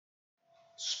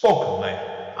Spokenly,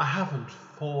 I haven't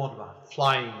thought about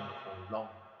flying for a long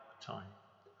time.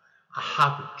 I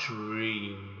haven't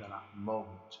dreamed of that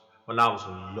moment when I was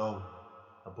alone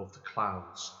above the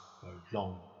clouds for a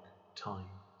long time.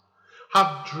 I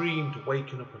haven't dreamed of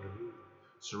waking up on a roof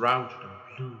surrounded in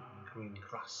blue and green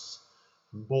grass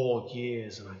for more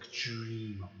years than I could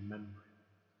dream of remembering.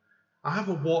 I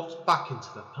haven't walked back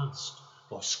into the past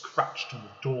or scratched on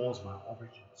the doors of my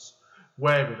origins,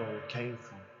 where it all came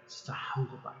from, since I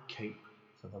held up that cape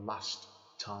for the last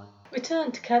time.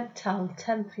 Return to Cape Town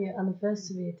 10th Year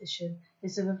Anniversary Edition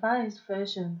is a revised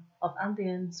version of Andy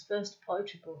N's first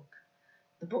poetry book.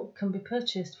 The book can be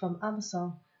purchased from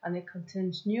Amazon and it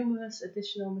contains numerous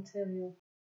additional material.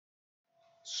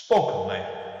 Spokenly.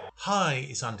 Hi,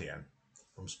 it's Andy N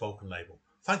from Spoken Label.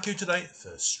 Thank you today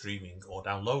for streaming or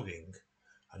downloading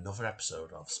another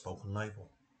episode of Spoken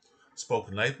Label.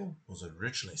 Spoken Label was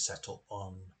originally set up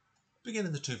on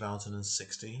beginning of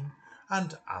 2016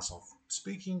 and as of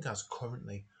speaking has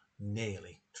currently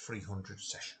nearly 300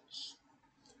 sessions.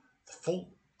 The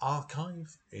full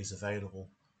archive is available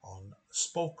on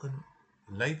Spoken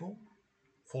Label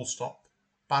full stop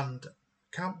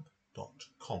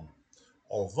bandcamp.com,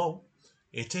 although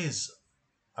it is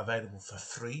available for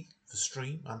free for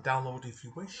stream and download if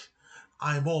you wish.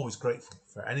 I am always grateful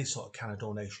for any sort of kind of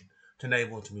donation to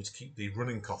enable me to keep the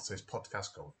running costs of this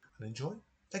podcast going. And enjoy.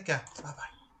 Take care. Bye bye.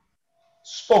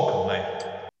 Spoken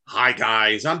Label. Hi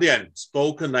guys, Andy N,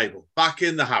 Spoken Label, back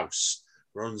in the house.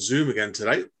 We're on Zoom again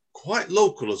today, quite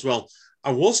local as well.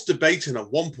 I was debating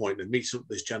at one point of meeting up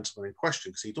with this gentleman in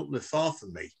question because he don't live far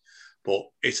from me, but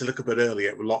it's a little bit early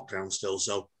with lockdown still,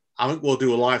 so I think we'll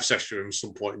do a live session with him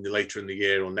some point later in the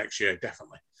year or next year,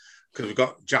 definitely. Because we've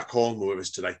got Jack Horner with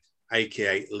us today,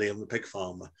 aka Liam the Pig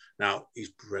Farmer. Now, he's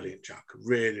brilliant, Jack.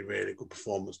 Really, really good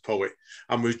performance poet.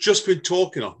 And we've just been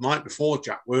talking off mic before,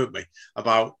 Jack, weren't we,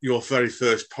 about your very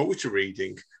first poetry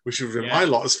reading, which was in my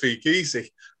lot of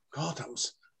Speakeasy. God,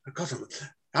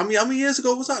 how many years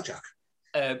ago was that, Jack?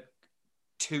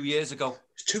 2 years ago.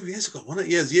 It's 2 years ago, wasn't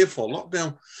it? Yeah, year before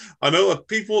lockdown. I know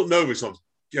people don't know this.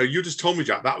 You just told me,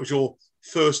 Jack, that was your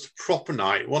first proper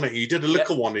night, wasn't it? You did a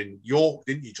little one in York,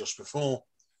 didn't you, just before?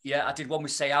 Yeah, I did one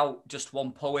with Say Out, just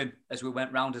one poem as we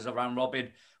went round as a round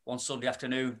robin one Sunday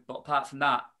afternoon. But apart from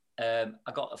that, I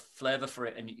got a flavour for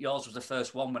it. And yours was the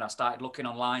first one when I started looking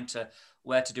online to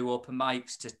where to do open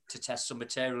mics to test some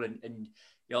material. And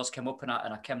yours came up and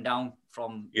I came down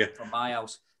from my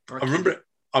house.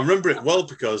 I remember it well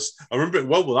because I remember it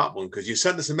well with that one because you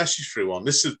sent us a message through on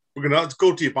this. We're going to have to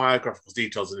go to your biographical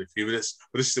details in a few minutes,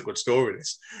 but this is a good story.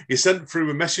 You sent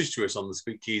through a message to us on the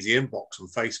Speakeasy inbox on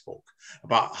Facebook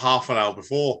about half an hour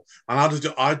before, and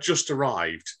I just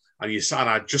arrived, and you said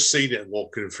I'd just seen it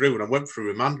walking through, and I went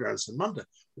through Amanda and said, Amanda,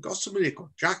 we've got somebody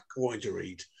called Jack wanting to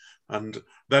read. And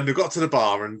then they got to the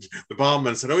bar and the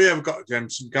barman said, oh, yeah, we've got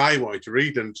some guy who wanted to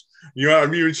read. And you're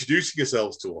introducing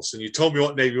yourselves to us. And you told me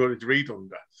what name you wanted to read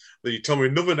under. Then you told me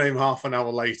another name half an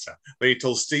hour later. Then you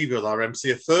told Stevie, our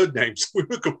MC, a third name. So we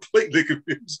were completely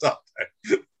confused that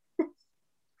day.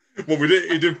 Well,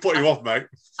 it didn't put you off, mate.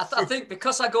 I think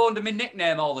because I go under my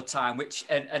nickname all the time,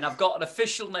 and I've got an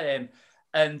official name,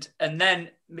 and then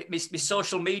my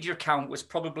social media account was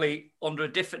probably under a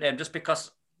different name just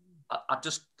because I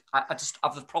just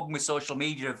have the problem with social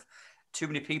media of too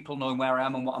many people knowing where I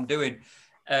am and what I'm doing.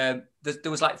 There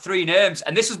was like 3 names,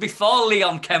 and this was before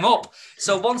Leon came up.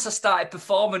 So once I started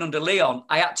performing under Leon,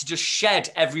 I had to just shed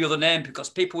every other name because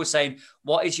people were saying,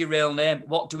 what is your real name?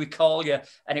 What do we call you?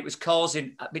 And it was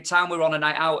causing, at the time we were on a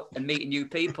night out and meeting new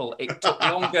people, it took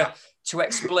longer to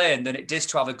explain than it does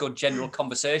to have a good general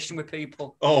conversation with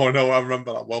people. Oh, no, I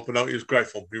remember that well, but no, it was great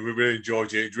fun. We really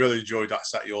enjoyed it. Really enjoyed that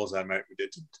set of yours there, mate. We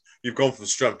did. You've gone from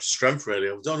strength to strength,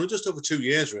 really. I've done just over 2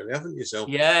 years, really, haven't you? So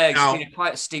yeah, it's been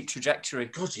quite a steep trajectory.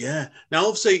 God, yeah. Now,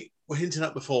 obviously, we're hinting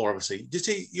at before, obviously.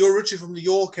 You're originally from the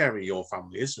York area, your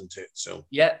family, isn't it? So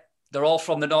yeah, they're all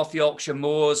from the North Yorkshire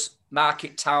moors,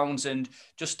 market towns, and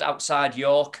just outside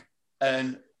York.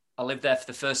 And I lived there for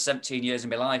the first 17 years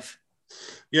of my life.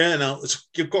 Yeah, now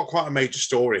you've got quite a major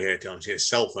story here to answer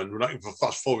yourself, and we're not even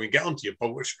fast forward and get onto your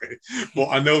poetry. But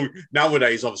I know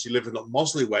nowadays, obviously, living up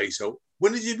Mosley Way. So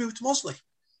when did you move to Mosley?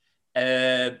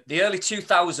 The early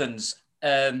 2000s.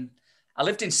 I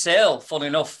lived in Sale, funnily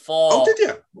enough, for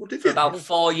about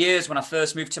 4 years when I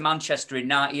first moved to Manchester in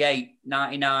 98,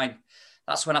 99.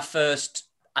 That's when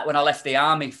I left the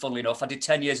army, funnily enough. I did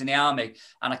 10 years in the army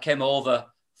and I came over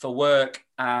for work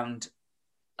and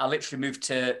I literally moved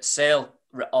to Sale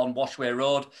on Washway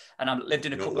Road, and I lived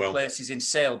in a couple of places in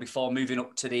Sale before moving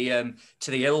up to the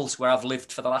hills where I've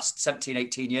lived for the last 17,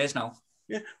 18 years now.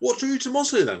 Yeah. What drew you to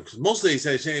Mosley then? Because Mosley,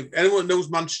 if anyone knows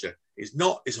Manchester, it's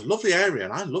a lovely area,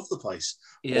 and I love the place.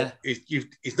 Yeah. But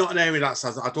it's not an area that's,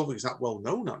 I don't think it's that well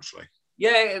known, actually.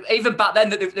 Yeah, even back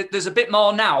then, there's a bit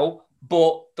more now,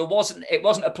 but it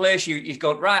wasn't a place you'd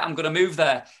go, right, I'm going to move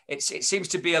there. It seems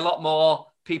to be a lot more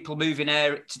people moving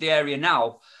to the area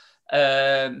now.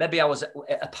 Maybe I was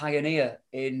a pioneer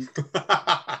in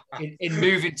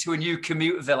moving to a new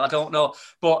Commuterville. I don't know,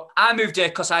 but I moved here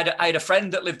because I had a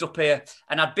friend that lived up here,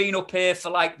 and I'd been up here for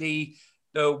like the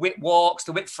Whit walks,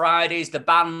 the Whit Fridays, the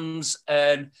bands,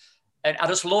 and I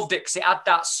just loved it because it had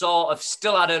that still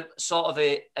had a sort of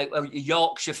a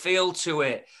Yorkshire feel to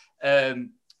it.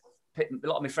 A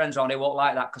lot of my friends around here won't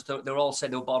like that because they're all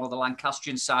said they were born on the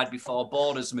Lancastrian side before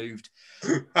Borders moved.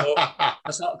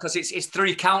 Because it's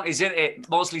 3 counties, isn't it?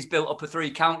 Mosley's built up of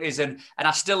 3 counties, and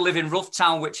I still live in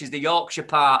Roughtown, which is the Yorkshire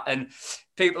part. And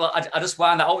people, I just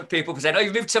wind that out with people because they know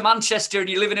you moved to Manchester and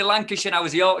you're living in Lancashire. And I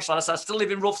was Yorkshire. I said, I still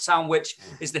live in Roughtown, which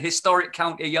is the historic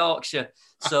county of Yorkshire.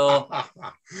 So,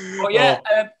 but yeah,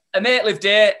 a mate lived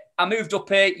here. I moved up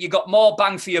here. You got more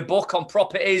bang for your buck on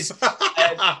properties.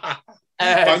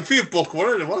 Bang for your buck,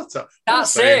 what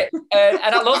that's it. And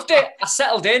I loved it. I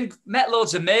settled in, met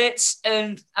loads of mates,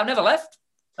 and I've never left.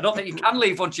 I don't think you can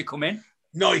leave once you come in.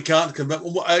 No, you can't.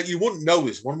 You wouldn't know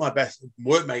this. One of my best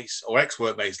workmates or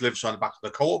ex-workmates lives on the back of the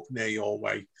co-op near your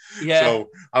way. Yeah. So,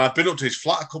 and I've been up to his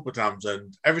flat a couple of times,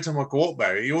 and every time I go up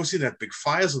there, you always see them big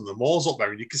fires on the moors up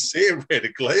there, and you can see it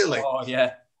really clearly. Oh,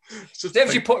 yeah.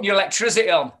 David, you putting your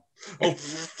electricity on? Oh,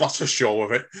 that's for sure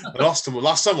of it. Last time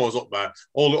I was up there,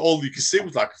 all you could see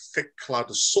was like a thick cloud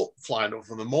of soot flying up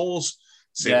from the moors.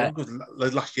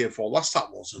 Last year before last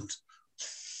that wasn't.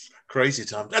 Crazy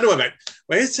times. Anyway, mate,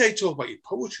 we're here today to talk about your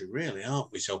poetry, really,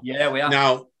 aren't we? So yeah, we are.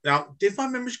 Now, did my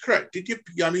memory correct? Did you?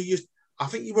 I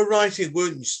think you were writing,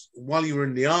 weren't you, while you were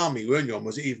in the army, weren't you? Or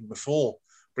was it even before?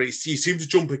 But you seemed to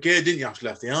jump a gear, didn't you? After you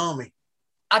left the army.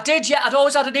 I did, yeah. I'd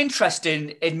always had an interest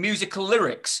in musical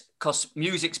lyrics because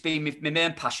music's been my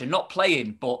main passion, not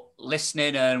playing, but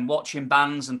listening and watching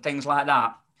bands and things like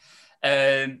that.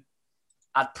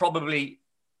 I'd probably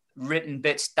written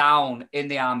bits down in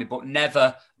the army, but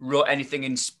never wrote anything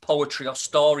in poetry or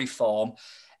story form.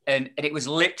 And it was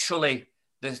literally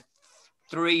the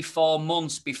 3-4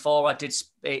 months before I did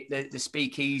the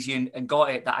speakeasy and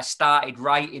got it that I started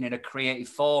writing in a creative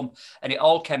form. And it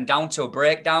all came down to a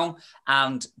breakdown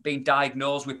and being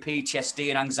diagnosed with PTSD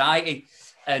and anxiety.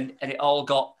 And it all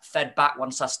got fed back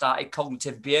once I started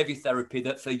cognitive behavior therapy,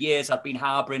 that for years I'd been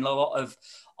harboring a lot of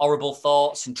horrible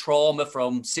thoughts and trauma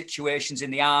from situations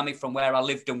in the army, from where I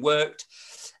lived and worked.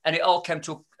 And it all came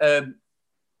to,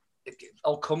 it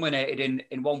all culminated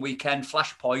in one weekend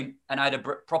flashpoint, and I had a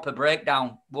proper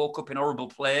breakdown, woke up in a horrible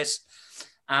place.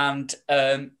 And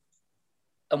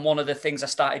one of the things I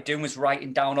started doing was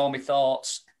writing down all my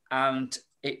thoughts, and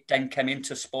it then came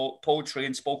into poetry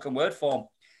and spoken word form,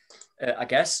 I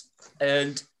guess.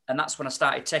 And that's when I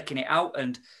started taking it out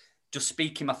and just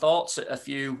speaking my thoughts at a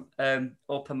few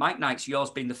open mic nights, yours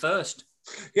being the first.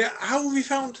 Yeah, how have you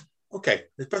found... Okay,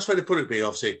 the best way to put it be,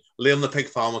 obviously, Leon the Pig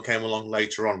Farmer came along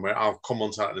later on, where I'll come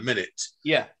on to that in a minute.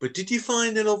 Yeah. But did you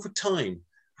find that over time,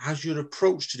 has your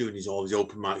approach to doing all these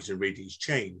open mics and readings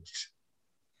changed?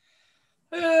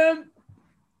 I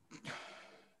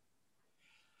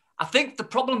think the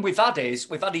problem we've had is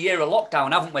we've had a year of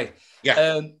lockdown, haven't we?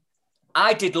 Yeah.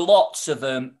 I did lots of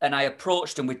them, and I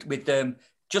approached them with them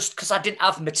just because I didn't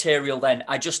have material then.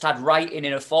 I just had writing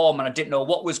in a form, and I didn't know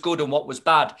what was good and what was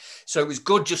bad. So it was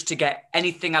good just to get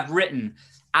anything I'd written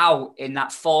out in that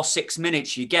 4-6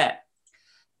 minutes you get.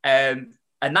 And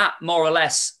that more or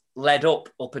less led up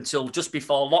until just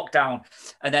before lockdown.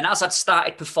 And then as I'd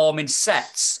started performing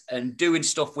sets and doing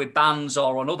stuff with bands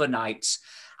or on other nights,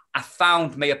 I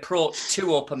found my approach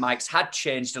to open mics had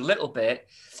changed a little bit,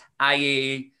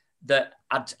 i.e. that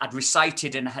I'd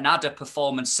recited and had a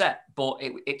performance set, but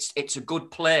it's a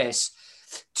good place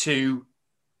to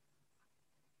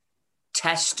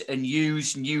test and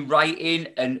use new writing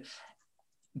and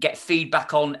get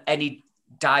feedback on any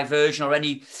diversion or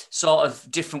any sort of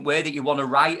different way that you want to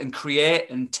write and create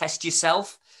and test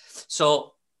yourself.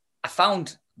 So I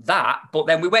found that, but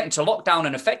then we went into lockdown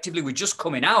and effectively we're just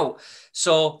coming out.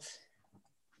 So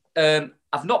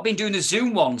I've not been doing the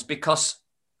Zoom ones because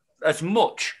I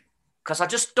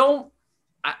just don't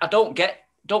get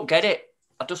it.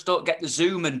 I just don't get the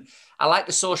Zoom, and I like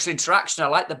the social interaction. I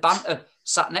like the banter,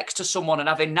 sat next to someone and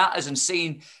having natters and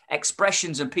seeing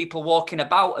expressions and people walking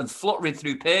about and fluttering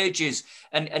through pages.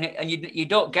 And you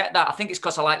don't get that. I think it's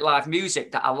because I like live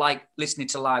music that I like listening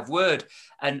to live word.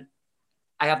 And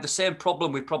I have the same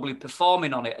problem with probably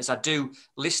performing on it as I do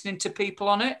listening to people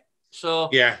on it. So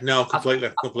yeah, no, completely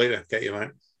get you,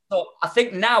 mate. So I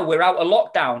think now we're out of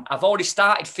lockdown. I've already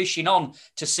started fishing on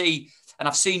to see, and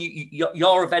I've seen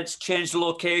your events change the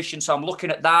location. So I'm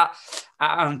looking at that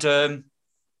and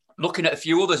looking at a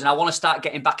few others, and I want to start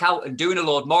getting back out and doing a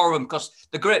load more of them because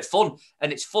they're great fun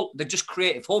and it's full. They're just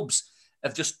creative hubs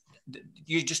of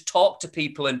you just talk to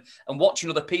people and watching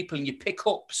other people, and you pick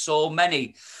up so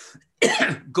many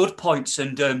good points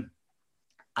and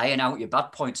iron out your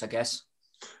bad points, I guess.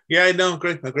 Yeah, no, I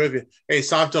agree with you.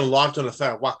 I've done a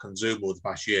fair whack on Zoom over the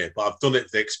past year, but I've done it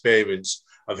for the experience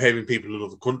of hearing people in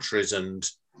other countries and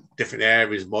different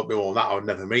areas, more that I would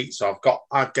never meet. So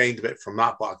I've gained a bit from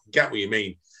that, but I can get what you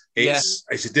mean. It's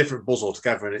a different buzz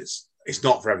altogether, and it's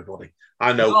not for everybody.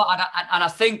 I know. No, and I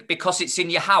think because it's in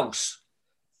your house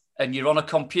and you're on a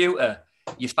computer,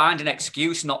 you find an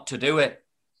excuse not to do it,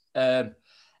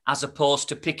 as opposed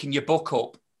to picking your book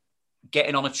up,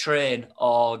 getting on a train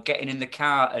or getting in the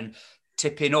car and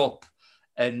tipping up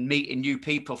and meeting new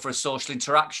people for a social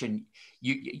interaction.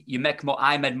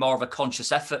 I made more of a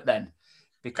conscious effort then,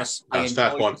 because I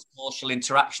enjoy the social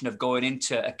interaction of going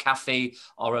into a cafe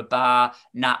or a bar,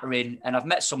 nattering, and I've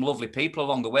met some lovely people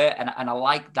along the way, and I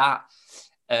like that.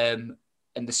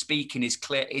 And the speaking is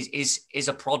clear, is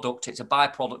a product, it's a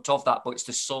byproduct of that, but it's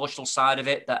the social side of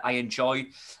it that I enjoy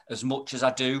as much as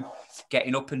I do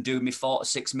getting up and doing me 4 to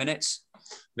 6 minutes.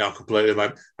 No, completely,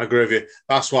 mate. I agree with you.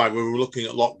 That's why we were looking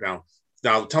at lockdown.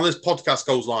 Now, the time this podcast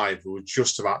goes live, we were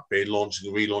just about to be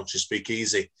relaunching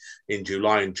Speakeasy in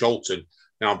July in Cholton.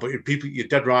 Now, but people, you're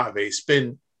dead right of it. It's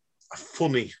been a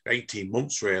funny 18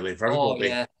 months, really, for everybody.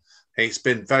 Oh, yeah. It's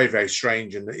been very, very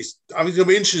strange, and it's going to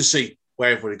be interesting to see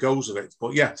where everybody goes with it.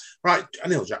 But yeah, right,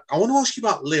 Neil, Jack, I want to ask you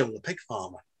about Leon the pig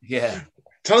farmer. Yeah.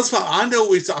 Tell us about, I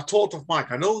talked off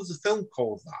mic, I know there's a film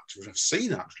called that, which I've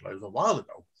seen actually a while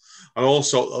ago. And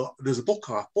also there's a book,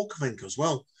 I think, as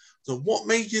well. So what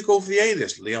made you go for the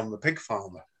alias, Leon the pig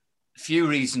farmer? A few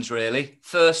reasons, really.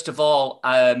 First of all,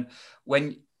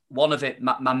 when one of it,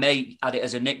 my mate had it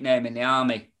as a nickname in the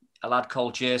army, a lad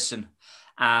called Jason.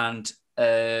 And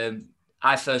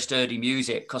I first heard his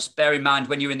music because bear in mind,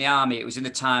 when you were in the army, it was in the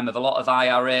time of a lot of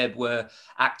IRA were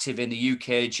active in the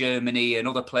UK, Germany and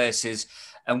other places.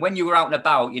 And when you were out and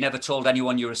about, you never told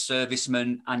anyone you're a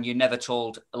serviceman, and you never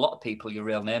told a lot of people your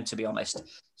real name, to be honest.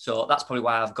 So that's probably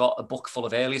why I've got a book full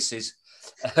of aliases.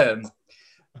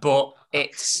 But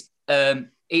it's, I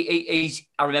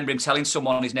remember him telling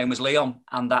someone his name was Leon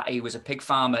and that he was a pig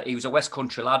farmer. He was a West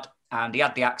Country lad and he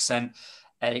had the accent.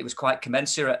 And it was quite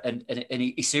commensurate, and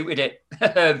he suited it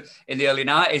in the early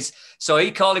 90s. So he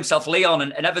called himself Leon.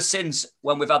 And ever since,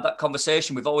 when we've had that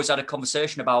conversation, we've always had a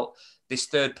conversation about this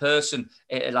third person.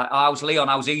 Like, oh, how's Leon?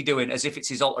 How's he doing? As if it's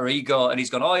his alter ego. And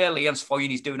he's gone, oh, yeah, Leon's fine.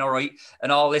 He's doing all right.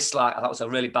 And all this, like, that was a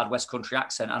really bad West Country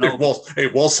accent. I know.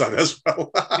 It was that as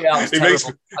well. Yeah, it makes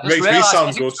me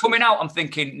sound good. Coming out, I'm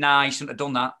thinking, nah, you shouldn't have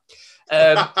done that.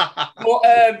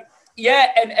 Yeah,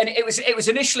 and it was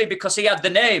initially because he had the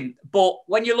name, but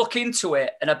when you look into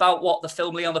it and about what the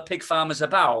film Leon the Pig Farmer's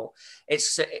about,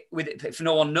 if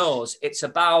no one knows, it's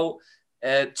about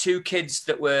 2 kids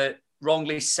that were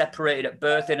wrongly separated at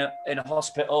birth in a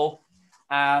hospital,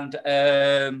 and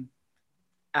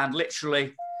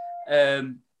literally,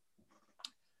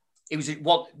 he was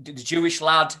the Jewish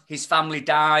lad. His family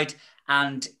died,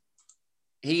 and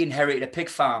he inherited a pig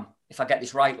farm, if I get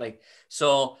this rightly.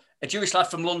 So a Jewish lad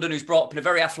from London who's brought up in a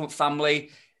very affluent family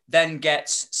then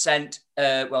gets sent,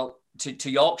 to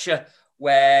Yorkshire,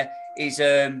 where he's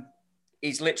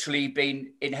literally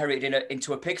been inherited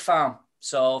into a pig farm.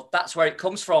 So that's where it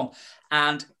comes from.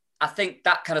 And I think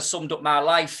that kind of summed up my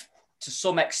life to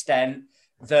some extent,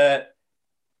 that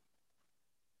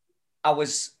I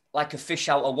was like a fish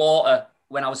out of water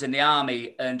when I was in the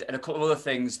army, and a couple of other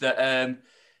things that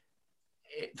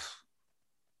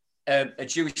a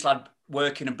Jewish lad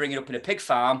working and bringing up in a pig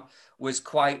farm was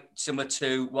quite similar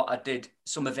to what I did,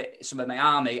 some of my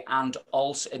army, and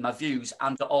also in my views,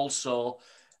 and also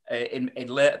in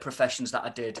later professions that I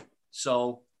did.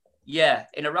 So yeah,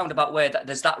 in a roundabout way,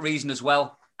 there's that reason as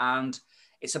well. And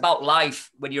it's about life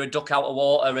when you're a duck out of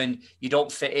water and you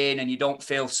don't fit in and you don't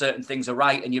feel certain things are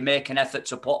right, and you make an effort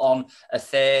to put on a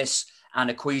theis and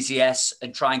a queasies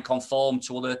and try and conform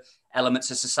to other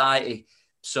elements of society.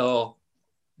 So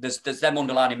there's them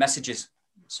underlining messages.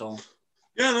 So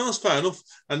yeah, no, that's fair enough,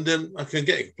 and I can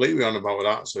get completely on about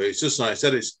that. So it's just like I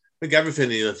said, I think everything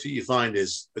you find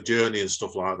is a journey and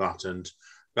stuff like that. And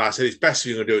like I said, it's best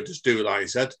if you're gonna do it, just do it like you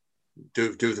said,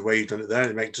 do the way you've done it there,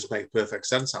 and it just makes perfect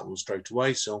sense that one straight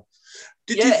away. So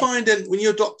did you find when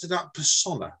you adopted that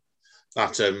persona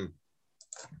that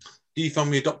did you find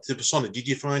when you adopted the persona, did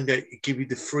you find that it gave you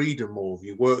the freedom more of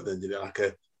your work then? Did it like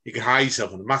you could hide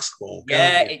yourself on a mask more?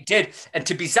 Yeah, it did. And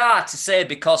to bizarre to say,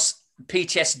 because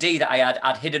PTSD that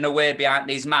I'd hidden away behind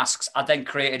these masks, I then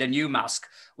created a new mask,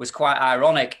 was quite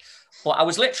ironic. But I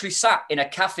was literally sat in a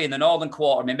cafe in the Northern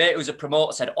Quarter. My mate, who's a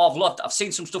promoter, said, "Oh, I've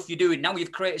seen some stuff you're doing. Now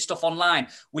you've created stuff online.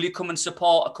 Will you come and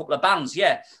support a couple of bands?"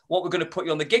 "Yeah." "What we're going to put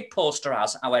you on the gig poster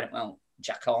as?" I went, "Well,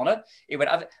 Jack Horner." He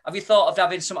went, have you thought of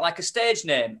having something like a stage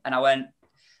name?" And I went,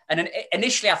 and then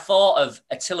initially I thought of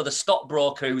Attila the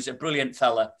Stockbroker, who's a brilliant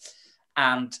fella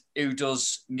and who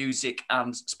does music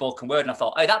and spoken word. And I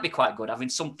thought, oh, that'd be quite good, having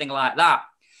something like that.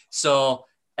 So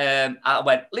I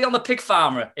went, Leon the Pig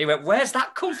Farmer. He went, "Where's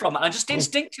that come from?" And I just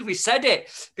instinctively said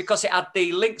it because it had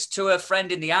the links to a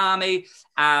friend in the army,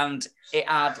 and it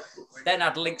had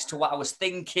links to what I was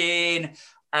thinking.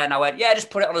 And I went, yeah, just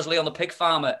put it on as Leon the Pig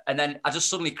Farmer. And then I just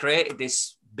suddenly created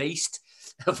this beast,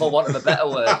 for want of a better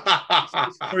word,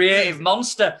 creative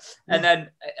monster. And then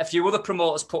a few other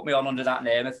promoters put me on under that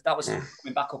name. That was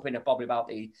coming back up in probably about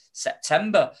the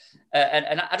September.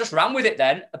 And I just ran with it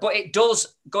then. But it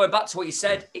does, going back to what you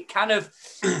said, it kind of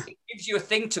it gives you a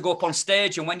thing to go up on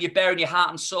stage. And when you're bearing your heart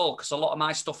and soul, because a lot of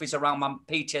my stuff is around my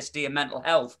PTSD and mental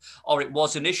health, or it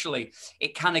was initially,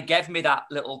 it kind of gave me that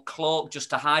little cloak just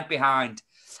to hide behind.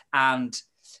 And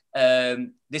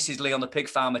this is Leon the Pig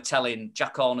Farmer telling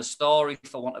Jack Horner's story,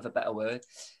 for want of a better word.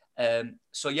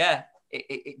 So yeah,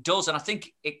 it does, and I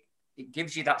think it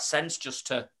gives you that sense just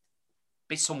to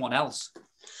be someone else.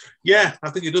 Yeah, I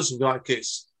think it does. Like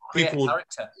it's people.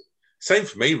 Character. Same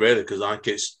for me, really, because like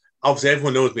it's obviously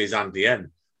everyone knows me as Andy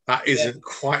N. That isn't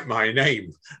quite my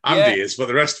name. Andy is, but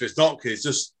the rest of it's not. Because it's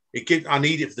just I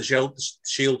need it for the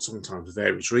shield sometimes for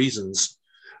various reasons.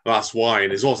 That's why,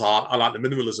 and it's also I like the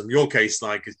minimalism. In your case,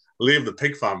 like Liam the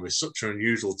Pig Farmer is such an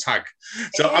unusual tag.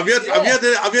 So have you had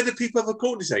the people ever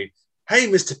called you saying, "Hey,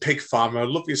 Mr. Pig Farmer, I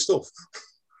love your stuff"?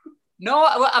 No,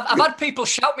 I've had people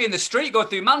shout me in the street going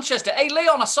through Manchester, "Hey,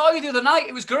 Leon, I saw you the other night.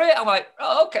 It was great." I'm like,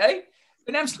 "Oh, okay.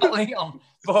 My name's not Leon."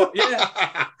 But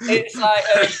yeah, it's like,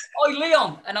 "Oh,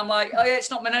 Leon," and I'm like, "Oh yeah,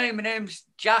 it's not my name. My name's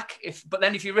Jack." But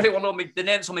then if you really want to know the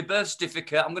name's on my birth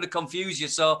certificate, I'm going to confuse you.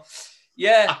 So.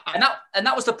 Yeah, and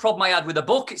that was the problem I had with the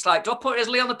book. It's like, do I put it as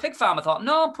Leon the Pig Farm? I thought,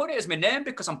 no, I'll put it as my name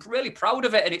because I'm really proud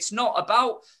of it, and it's not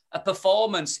about a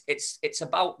performance. It's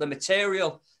about the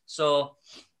material. So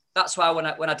that's why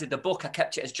when I did the book, I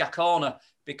kept it as Jack Horner,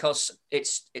 because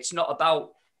it's not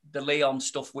about the Leon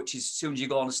stuff, which is as soon as you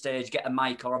go on the stage, get a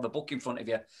mic or have a book in front of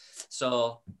you.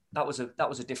 So that was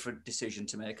a different decision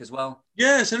to make as well.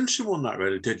 Yeah, it's an interesting one, that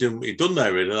really. You've done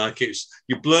there, really. Like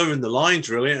you're blurring the lines,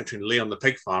 really, between Leon the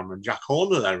Pig Farmer and Jack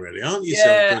Horner there, really, aren't you?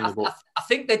 Yeah, I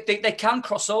think they can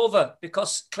cross over,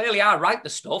 because clearly I write the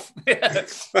stuff.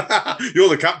 You're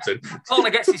the captain. Horner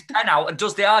gets his pen out and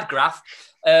does the hard graft.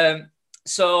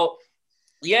 So,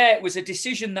 yeah, it was a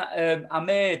decision that I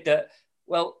made that,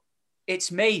 well,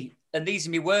 it's me, and these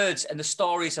are my words, and the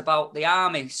stories about the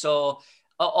army. So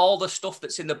all the stuff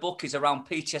that's in the book is around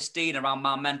PTSD and around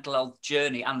my mental health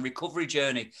journey and recovery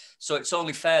journey. So it's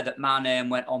only fair that my name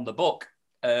went on the book.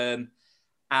 And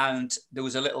there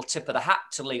was a little tip of the hat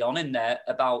to Leon in there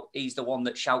about he's the one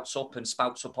that shouts up and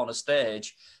spouts up on a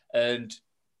stage and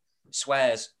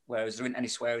swears, whereas there isn't any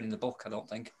swearing in the book, I don't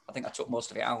think. I think I took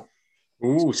most of it out.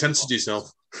 Ooh, censored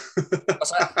yourself.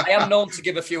 I am known to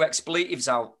give a few expletives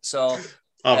out, so...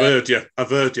 I've heard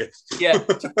you. Yeah,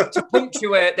 to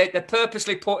punctuate, they're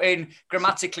purposely put in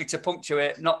grammatically to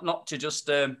punctuate, not to just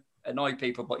annoy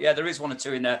people. But yeah, there is one or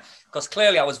two in there, because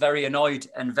clearly I was very annoyed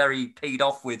and very peed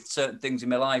off with certain things in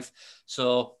my life.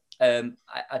 So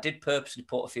I did purposely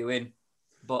put a few in.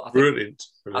 But I think Brilliant.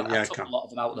 I took a lot of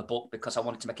them out of the book because I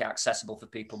wanted to make it accessible for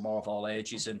people more of all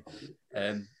ages.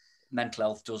 And mental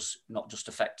health does not just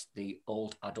affect the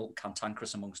old adult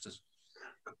cantankerous amongst us.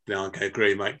 No, okay,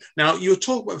 agree, mate. Now, you were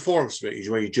talking about before, where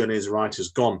your journey as a writer has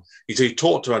gone. You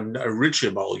talked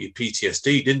originally about all your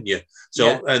PTSD, didn't you? So,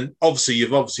 yeah. And obviously,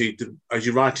 as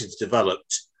your writing's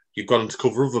developed, you've gone to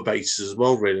cover other bases as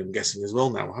well, really, I'm guessing as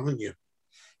well now, haven't you?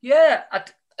 Yeah,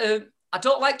 I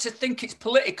don't like to think it's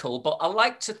political, but I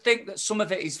like to think that some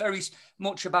of it is very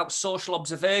much about social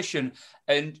observation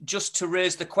and just to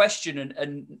raise the question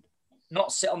and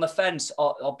not sit on the fence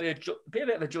or be a bit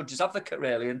of a judge's advocate,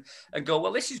 really, and go,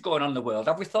 well, this is going on in the world.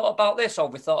 Have we thought about this, or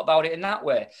have we thought about it in that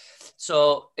way?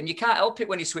 So, and you can't help it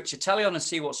when you switch your telly on and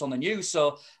see what's on the news.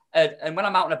 So, and when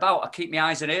I'm out and about, I keep my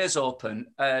eyes and ears open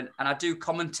and I do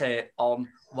commentate on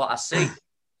what I see.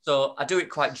 So I do it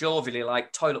quite jovially,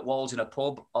 like toilet walls in a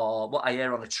pub, or what I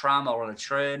hear on a tram or on a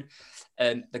train,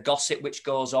 and the gossip which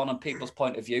goes on and people's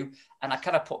point of view. And I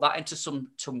kind of put that into some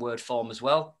word form as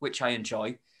well, which I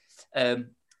enjoy. And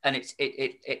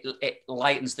it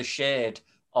lightens the shade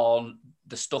on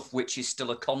the stuff which is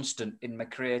still a constant in my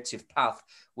creative path,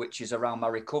 which is around my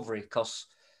recovery. Because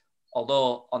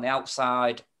although on the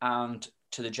outside and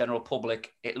to the general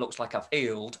public, it looks like I've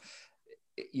healed,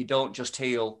 you don't just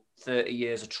heal 30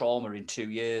 years of trauma in 2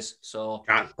 years. So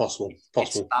possible.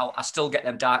 I still get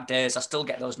them dark days. I still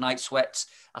get those night sweats.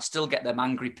 I still get them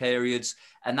angry periods,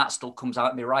 and that still comes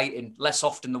out in my writing less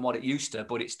often than what it used to,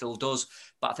 but it still does.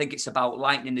 But I think it's about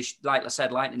lightening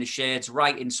the shades,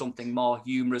 writing something more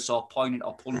humorous or poignant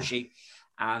or punchy,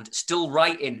 and still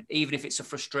writing, even if it's a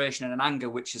frustration and an anger,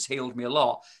 which has healed me a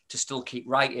lot, to still keep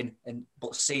writing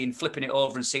but flipping it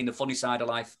over and seeing the funny side of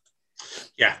life.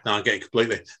 Yeah, no, I get it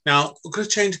completely. Now, we're going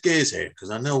to change gears here because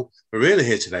I know we're really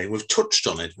here today. We've touched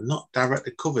on it, but not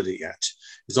directly covered it yet.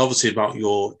 It's obviously about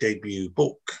your debut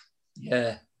book.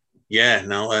 Yeah. Yeah,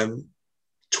 now,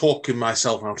 Talking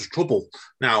Myself Out of Trouble.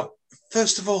 Now,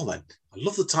 first of all then, I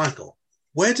love the title.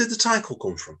 Where did the title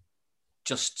come from?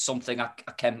 Just something I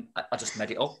just made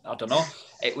it up. I don't know.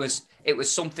 It was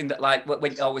something that, like,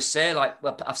 when I always say, like,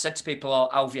 well, I've said to people, oh,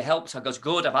 how have you helped? I goes,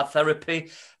 good, I've had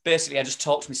therapy. Basically, I just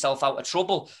talked myself out of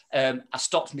trouble. I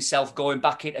stopped myself going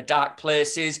back into dark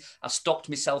places. I stopped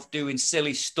myself doing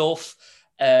silly stuff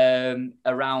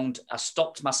around. I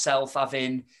stopped myself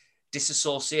having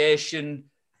disassociation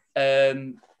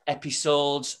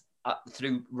episodes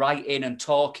through writing and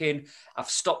talking. I've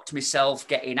stopped myself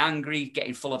getting angry,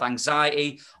 getting full of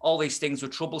anxiety. All these things were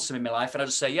troublesome in my life. And I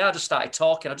just say, yeah, I just started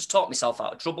talking. I just talked myself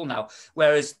out of trouble now.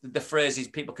 Whereas the phrase is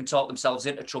people can talk themselves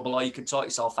into trouble, or you can talk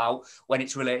yourself out when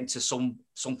it's relating to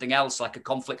something else, like a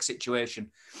conflict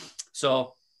situation.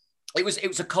 So it was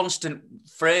a constant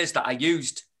phrase that I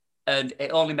used. And it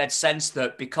only made sense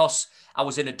that because I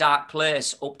was in a dark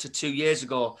place up to 2 years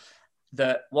ago,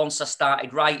 that once I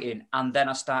started writing and then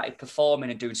I started performing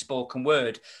and doing spoken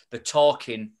word, the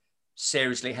talking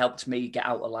seriously helped me get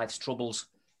out of life's troubles.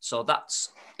 So that's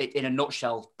it in a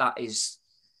nutshell. That is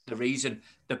the reason.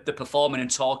 The performing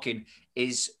and talking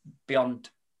is beyond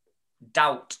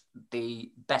doubt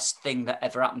the best thing that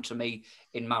ever happened to me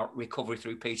in my recovery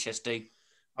through PTSD.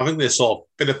 I think this sort of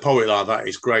bit of poet like that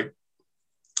is great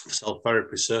for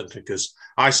self-therapy, certainly, because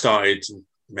I started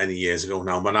many years ago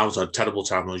now, when I was a terrible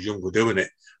time, I was younger doing it,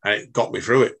 and it got me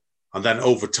through it. And then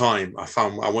over time, I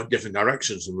found I went different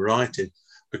directions in writing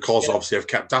because obviously I've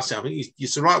kept at it. I think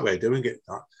it's the right way of doing it.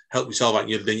 That help yourself out,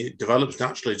 it develops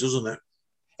naturally, doesn't it?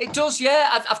 It does,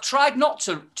 yeah. I've tried not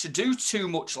to do too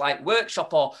much like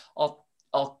workshop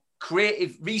or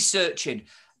creative researching,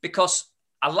 because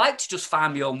I like to just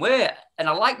find my own way, and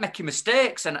I like making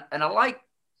mistakes, and I like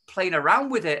playing around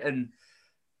with it and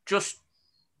just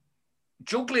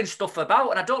juggling stuff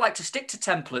about. And I don't like to stick to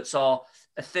templates or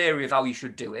a theory of how you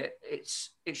should do it.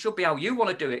 It should be how you want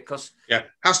to do it, because it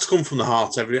has to come from the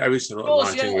heart. Every single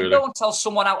writing, really. No one tells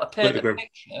someone how to paint the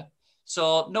picture,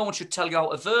 so no one should tell you how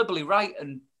to verbally write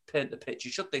and paint the picture,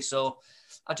 should they? So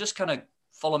I just kind of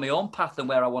follow my own path and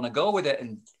where I want to go with it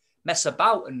and mess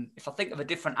about. And if I think of a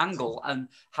different angle and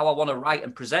how I want to write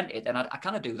and present it, then I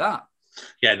kind of do that.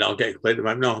 Yeah, no, I get it completely,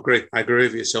 mate. No, I agree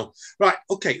with you. So, right,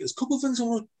 okay, there's a couple of things I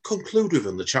want to conclude with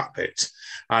on the chat bit.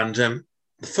 And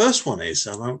the first one is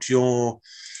about your,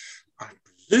 I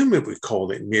presume we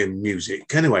call it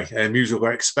music. Anyway, music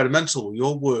or experimental,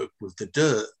 your work with The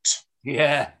Dirt.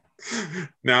 Yeah.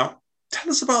 Now,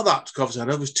 tell us about that, because obviously I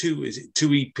know there's two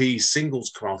EP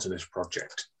singles come out in this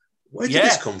project. Where did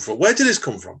this come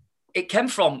from? It came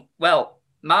from, well,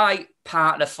 my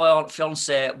partner,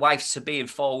 fiance, wife-to-be in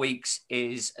 4 weeks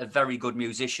is a very good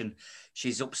musician.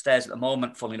 She's upstairs at the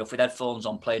moment, funnily enough, with headphones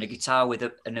on, playing a guitar with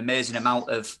an amazing amount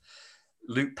of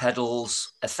loop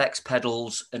pedals, effects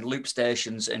pedals, and loop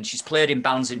stations. And she's played in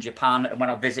bands in Japan. And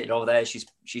when I visited over there, she's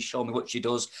shown me what she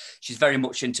does. She's very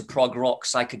much into prog rock,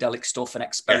 psychedelic stuff, and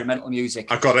experimental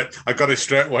music. I got it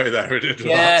straight away there.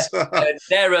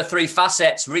 There are three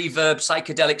facets: reverb,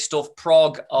 psychedelic stuff,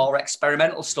 prog, or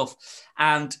experimental stuff.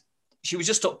 And she was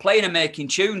just up playing and making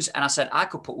tunes. And I said, I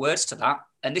could put words to that.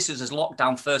 And this was as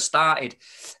lockdown first started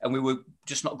and we were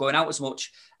just not going out as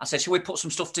much. I said, shall we put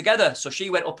some stuff together? So she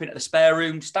went up into the spare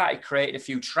room, started creating a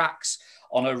few tracks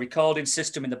on a recording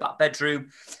system in the back bedroom.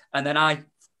 And then I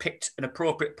picked an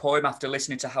appropriate poem after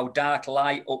listening to how dark,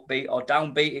 light, upbeat or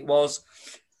downbeat it was.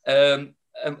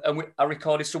 I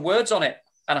recorded some words on it.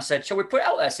 And I said, shall we put it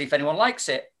out there, see if anyone likes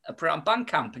it? I put it on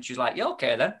Bandcamp. And she's like, yeah,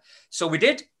 okay then. So we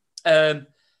did.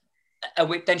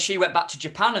 Then she went back to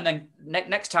Japan, and then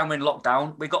next time we're in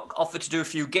lockdown, we got offered to do a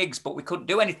few gigs, but we couldn't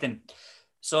do anything.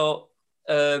 So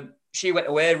she went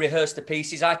away, rehearsed the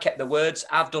pieces. I kept the words.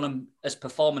 I've done them as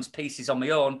performance pieces on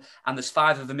my own, and there's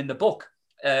 5 of them in the book.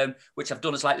 which I've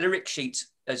done as like lyric sheets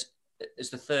as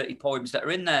the 30 poems that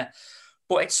are in there.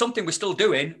 But it's something we're still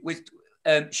doing. With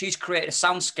she's created a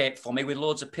soundscape for me with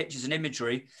loads of pictures and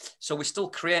imagery. So we still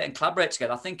create and collaborate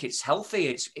together. I think it's healthy.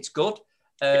 It's good.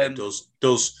 It does.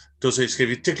 It's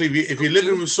particularly if you're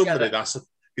living with somebody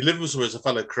you're living with somebody as a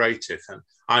fellow creative, and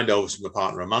I know from my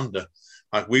partner Amanda,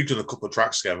 like we've done a couple of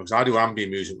tracks together because I do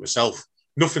ambient music myself.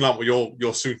 Nothing like what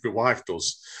your soon-to-be wife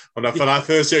does. When I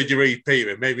first heard your EP,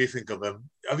 it made me think of them.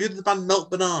 Have you heard of the band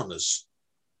Melt Bananas?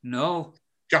 No.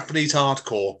 Japanese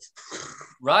hardcore.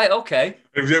 Right, okay.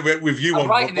 With you I'm on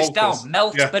writing this down.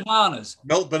 Melt Bananas.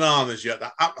 Melt Bananas, yeah.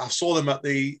 I saw them at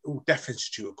the Deaf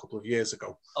Institute a couple of years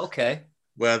ago. Okay.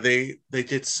 Where they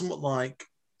did something like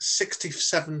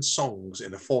 67 songs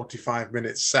in a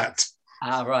 45-minute set.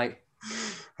 Ah, right.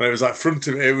 And it was like front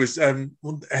of it was not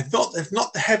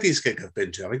the heaviest gig I've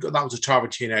been to. I think that was a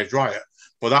Child Teenage Riot,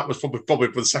 but that was probably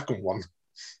for the second one.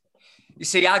 You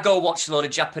see, I go watch a lot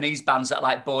of Japanese bands that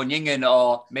like Born-Yingen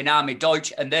or Minami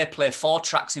Deutsch, and they play 4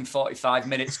 tracks in 45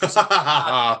 minutes because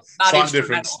mad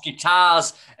instrumental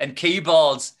guitars and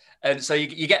keyboards. And so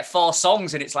you get 4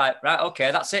 songs, and it's like, right,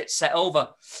 okay, that's it, set over.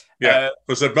 Yeah,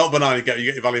 but so Melt Banana, you get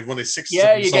your value of money,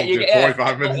 67 songs in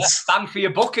 45 minutes. Bang for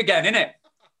your buck again, innit?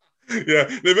 Yeah,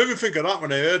 they made me think of that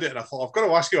when I heard it, and I thought, I've got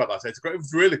to ask you about that. It's great,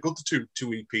 really good, the two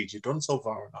EPs you've done so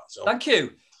far on that. So. Thank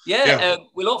you. Yeah.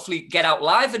 We'll hopefully get out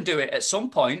live and do it at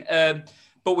some point.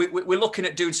 But we're looking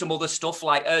at doing some other stuff,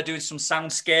 like doing some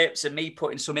soundscapes and me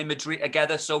putting some imagery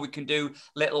together so we can do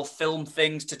little film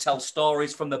things to tell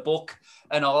stories from the book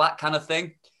and all that kind of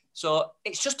thing. So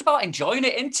it's just about enjoying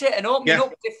it, isn't it? And opening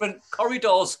up different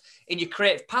corridors in your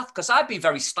creative path. Because I've been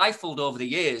very stifled over the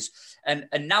years. And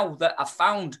now that I've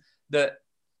found that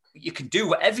you can do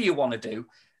whatever you want to do,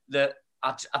 that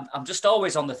I'm just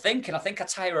always on the think, and I think I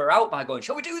tire her out by going,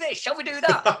 shall we do this? Shall we do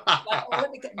that? Like,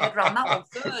 let me get my head around that one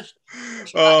first.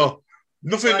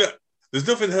 There's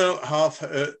nothing her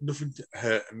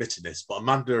admitting this, but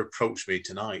Amanda approached me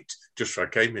tonight just before I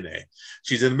came in here.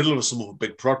 She's in the middle of some other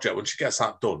big project. When she gets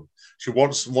that done, she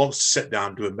wants to sit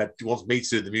down and wants me to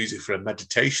do the music for a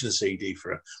meditation CD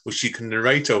for her, which she can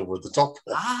narrate over the top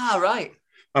of. Ah, right.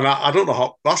 And I don't know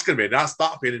how that's going to be.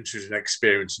 That'll be an interesting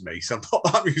experience for me. So I'm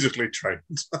not that musically trained.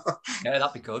 Yeah,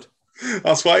 that'd be good.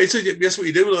 That's why that's what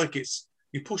you do. Like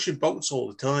you're pushing boats all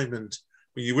the time, and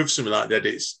when you're with something like that,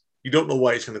 you don't know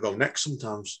where it's going to go next.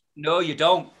 Sometimes. No, you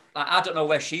don't. I don't know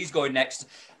where she's going next.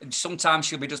 And sometimes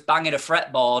she'll be just banging a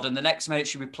fretboard, and the next minute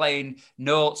she'll be playing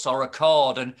notes or a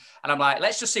chord, and I'm like,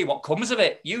 let's just see what comes of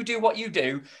it. You do what you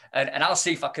do, and I'll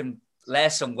see if I can layer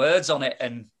some words on it,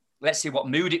 and let's see what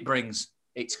mood it brings.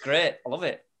 It's great. I love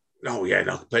it. Oh, yeah,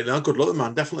 no, good luck,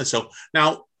 man, definitely. So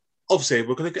now, obviously,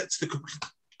 we're going to get to the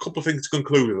couple of things to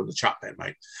conclude with on the chat there,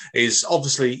 mate. Is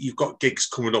obviously you've got gigs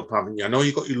coming up, haven't you? I know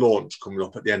you've got your launch coming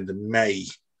up at the end of May.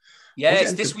 Yeah,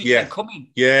 it's this weekend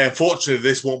coming. Yeah, fortunately,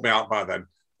 this won't be out by then.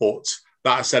 But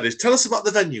that said, tell us about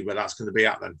the venue where that's going to be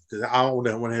at then, because I want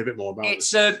to hear a bit more about it.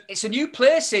 It's a new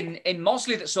place in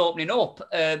Mosley that's opening up.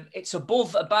 It's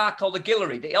above a bar called the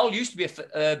Guillory. It all used to be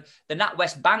the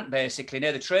NatWest Bank, basically,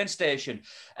 near the train station.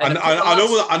 And I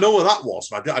know where that was.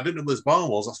 But I didn't know where this bar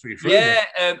was. That's what you're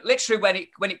Yeah, literally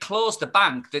when it closed the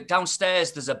bank,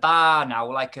 downstairs there's a bar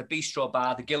now, like a bistro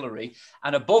bar, the Guillory,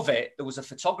 and above it there was a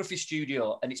photography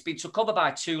studio, and it's been took over by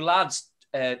 2 lads.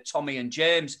 Tommy and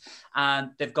James, and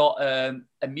they've got a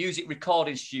music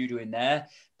recording studio in there.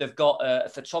 They've got a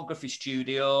photography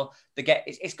studio.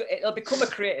 It'll become a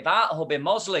creative art hub in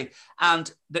Mosley, and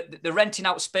they're renting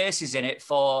out spaces in it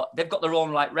they've got their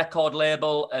own like record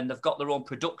label, and they've got their own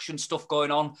production stuff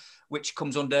going on, which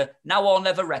comes under Now or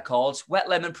Never Records, Wet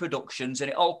Lemon Productions, and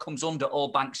it all comes under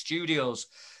Old Bank Studios.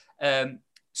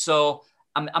 So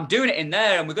I'm doing it in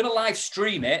there, and we're going to live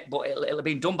stream it, but it'll have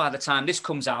been done by the time this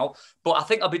comes out. But I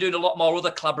think I'll be doing a lot more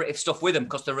other collaborative stuff with them,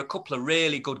 because they're a couple of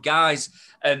really good guys,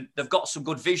 and they've got some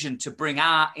good vision to bring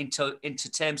art into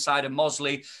Tameside and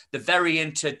Mosley. They're very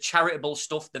into charitable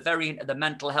stuff. They're very into the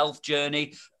mental health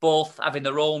journey, both having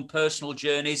their own personal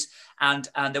journeys, and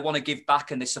they want to give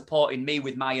back, and they're supporting me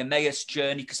with my Emmaus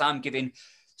journey, because I'm giving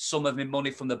some of my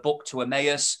money from the book to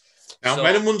Emmaus. Now, if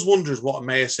anyone's wonders what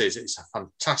Emmaus is, it's a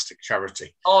fantastic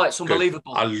charity. Oh, it's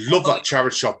unbelievable. I love that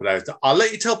charity shop there. I'll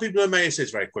let you tell people what Emmaus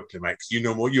is very quickly, mate, because you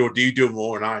know more. You do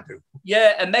more than I do.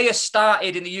 Yeah, Emmaus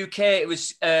started in the UK. It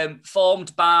was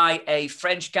formed by a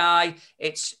French guy.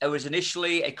 It was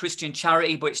initially a Christian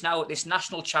charity, but it's now this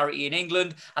national charity in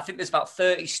England. I think there's about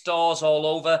 30 stores all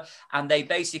over, and they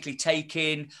basically take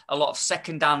in a lot of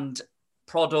second-hand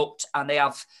product, and they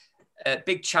have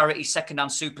big charity second-hand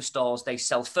superstores. They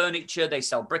sell furniture, they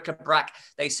sell bric-a-brac,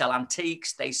 they sell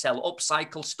antiques, they sell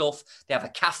upcycle stuff. They have a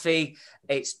cafe.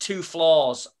 It's 2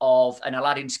 floors of an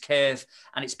Aladdin's Cave,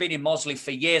 and it's been in Moseley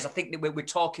for years. I think that we're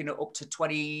talking up to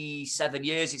 27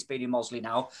 years it's been in Moseley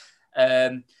now.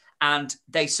 And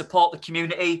they support the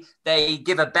community. They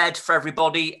give a bed for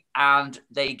everybody, and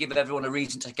they give everyone a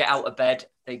reason to get out of bed.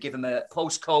 They give them a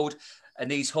postcode, and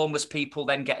these homeless people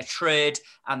then get a trade,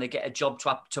 and they get a job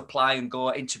to apply and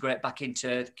go integrate back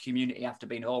into the community after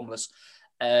being homeless,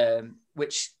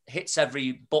 which hits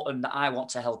every button that I want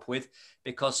to help with,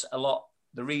 because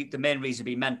the main reason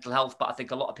being mental health, but I think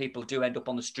a lot of people do end up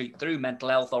on the street through mental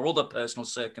health or other personal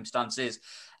circumstances.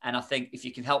 And I think if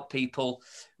you can help people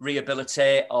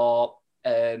rehabilitate or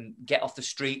get off the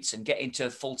streets and get into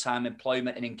full-time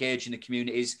employment and engage in the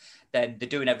communities, then they're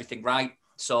doing everything right.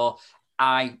 So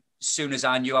as soon as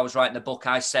I knew I was writing the book,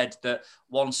 I said that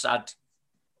once I'd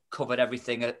covered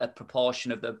everything, a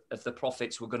proportion of the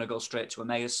profits were going to go straight to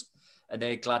Emmaus, and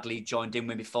they gladly joined in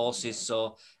with me forces.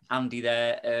 So Andy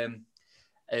there and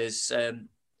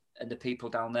the people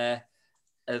down there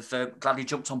have gladly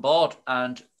jumped on board,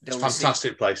 and they'll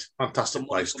fantastic place because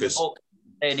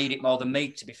they need it more than me,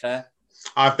 to be fair.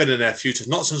 I've been in there a few times,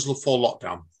 not since before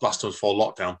lockdown. Last time was before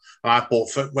lockdown, and I bought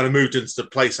when I moved into the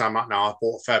place I'm at now. I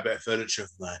bought a fair bit of furniture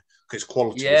from there because it's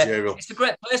quality material. It's a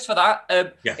great place for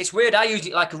that. It's weird. I use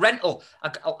it like a rental.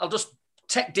 I'll just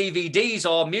take DVDs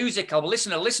or music. I'll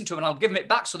listen to them and I'll give them it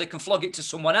back so they can flog it to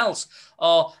someone else.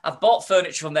 Or I've bought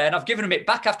furniture from there and I've given them it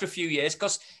back after a few years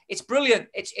because it's brilliant.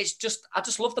 It's just, I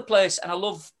just love the place, and I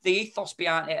love the ethos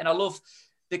behind it, and I love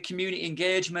the community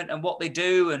engagement and what they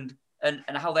do and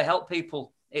how they help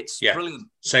people. It's brilliant.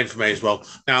 Same for me as well.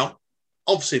 Now,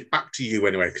 obviously, back to you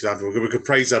anyway, because we could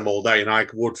praise them all day, and I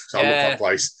would, because I love that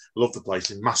place. Love the place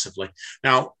massively.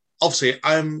 Now, obviously,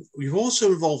 you're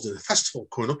also involved in a festival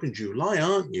coming up in July,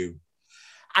 aren't you?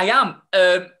 I am.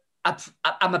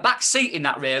 I'm a back seat in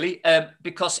that, really,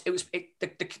 because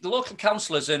the local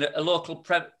councillors and local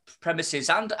premises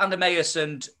and Emmaus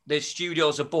and the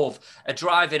studios above are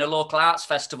driving a local arts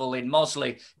festival in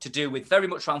Moseley to do with very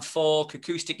much around folk,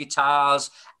 acoustic guitars,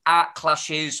 art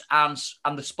clashes, and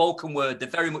the spoken word. They're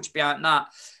very much behind that.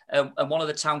 And one of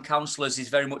the town councillors is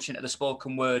very much into the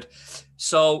spoken word.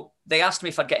 So they asked me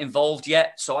if I'd get involved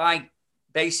yet. So I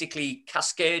basically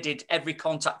cascaded every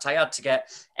contact I had to get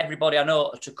everybody I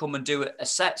know to come and do a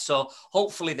set. So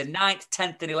hopefully the 9th,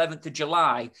 10th and 11th of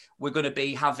July, we're going to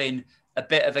be having a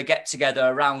bit of a get-together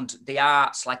around the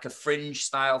arts, like a fringe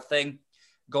style thing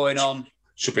going on.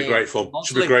 Should be great fun.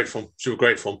 Should be great fun.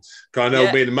 Because I know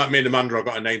me and Amanda have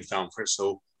got a name down for it,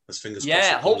 so let's fingers crossed.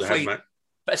 Yeah, hopefully.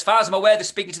 But as far as I'm aware, they're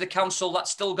speaking to the council.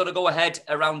 That's still going to go ahead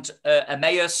around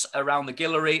Emmaus, around the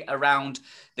Guillory, around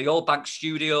the Old Bank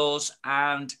Studios,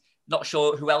 and not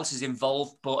sure who else is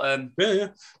involved. But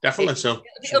definitely.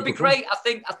 It'll be great. I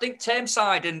think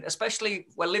Tameside, and especially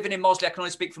we're living in Moseley. I can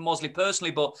only speak for Moseley personally,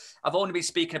 but I've only been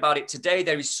speaking about it today.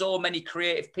 There is so many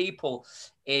creative people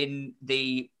in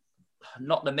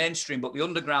not the mainstream, but the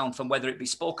underground, from whether it be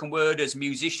spoken worders,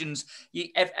 musicians.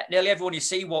 Nearly everyone you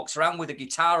see walks around with a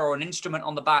guitar or an instrument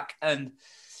on the back, and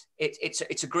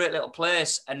it's a great little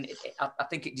place, and I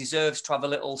think it deserves to have a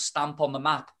little stamp on the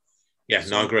map. Yeah,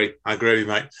 no, I agree. I agree with you,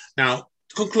 mate. Now,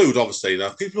 to conclude, obviously,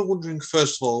 though, people are wondering,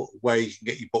 first of all, where you can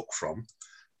get your book from.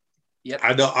 Yep.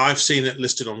 I know I've seen it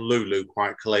listed on Lulu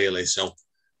quite clearly, so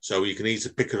you can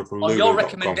easily pick it up on Lulu. Your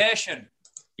recommendation.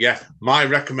 Yeah, my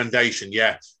recommendation.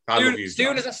 Yeah, I love you. As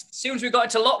soon as we got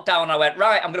into lockdown, I went,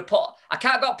 right, I'm going to I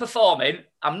can't go performing.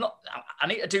 I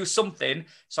need to do something.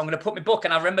 So I'm going to put my book.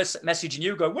 And I remember messaging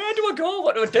you, going, where do I go?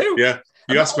 What do I do? Yeah,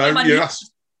 you asked me.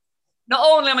 Not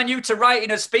only am I new to writing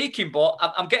and speaking, but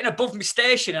I'm getting above my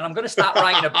station, and I'm going to start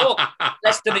writing a book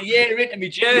less than a year into my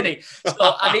journey. So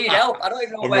I need help. I don't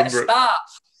even know where to start.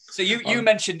 So you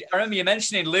mentioned, I remember you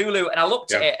mentioning Lulu, and I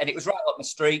looked at it, and it was right up my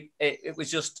street. It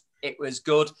was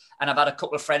good. And I've had a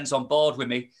couple of friends on board with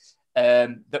me.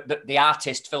 The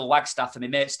artist, Phil Wagstaff, and my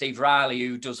mate, Steve Riley,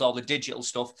 who does all the digital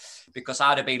stuff, because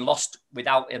I'd have been lost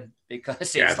without him,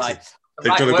 because it's like,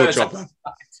 they've done a good job. I can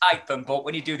type them, but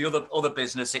when you do the other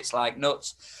business, it's like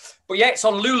nuts. But yeah, it's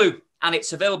on Lulu, and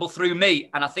it's available through me.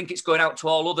 And I think it's going out to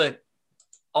all other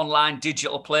online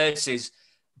digital places.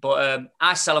 But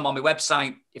I sell them on my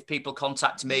website if people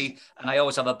contact me, and I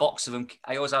always have a box of them.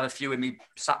 I always have a few in my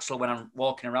satchel when I'm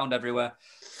walking around everywhere.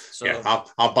 So yeah,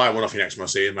 I'll buy one off you next time I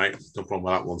see you, mate. No problem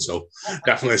with that one. So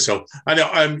definitely. So I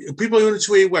know people who want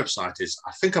to know your website is.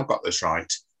 I think I've got this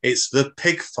right. It's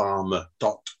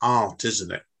thepigfarmer.art,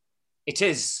 isn't it? It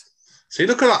is. See,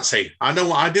 look at that. See, I know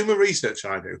what I do. My research.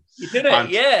 I do. You did it,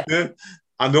 yeah.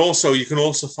 And also, you can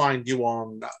also find you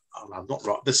on, I'm not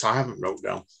right, this I haven't wrote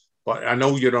down, but I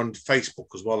know you're on Facebook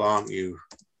as well, aren't you?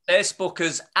 Facebook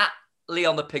is at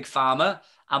Leon the Pig Farmer.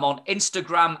 I'm on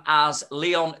Instagram as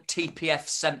Leon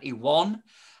TPF71.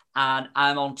 And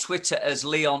I'm on Twitter as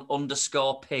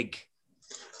Leon_pig.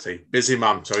 See, busy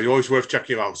man. So you're always worth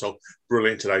checking him out. So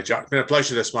brilliant today, Jack. Been a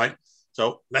pleasure this, mate.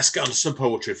 So let's get on to some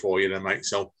poetry for you then, mate.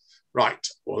 So, right.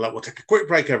 Well, we'll take a quick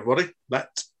break, everybody.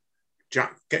 Let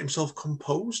Jack get himself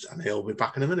composed and he'll be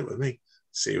back in a minute with me.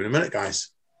 See you in a minute,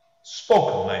 guys.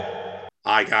 Spoken, mate.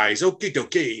 Hi, guys. Okie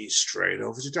dokie. Straight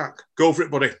over to Jack. Go for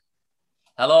it, buddy.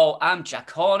 Hello, I'm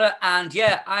Jack Horner. And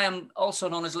yeah, I am also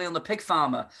known as Leon the Pig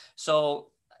Farmer. So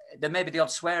there may be the odd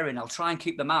swearing. I'll try and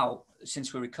keep them out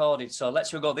since we recorded. So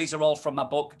let's go. These are all from my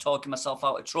book, Talking Myself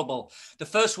Out of Trouble. The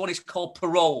first one is called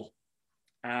Parole.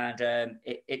 And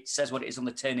it says what it is on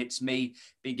the tin. It's me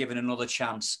being given another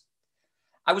chance.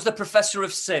 I was the professor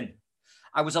of sin.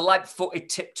 I was a light-footed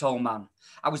tiptoe man.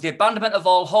 I was the abandonment of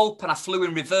all hope, and I flew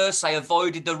in reverse. I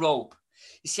avoided the rope.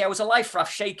 You see, I was a life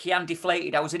raft, shaky and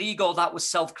deflated. I was an ego that was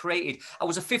self-created. I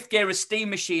was a fifth-gear steam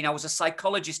machine. I was a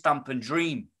psychology stamp and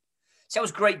dream. See, I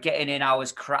was great getting in, I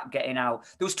was crap getting out.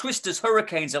 There was twisters,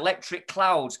 hurricanes, electric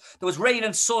clouds. There was rain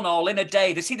and sun all in a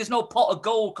day. They see there's no pot of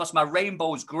gold because my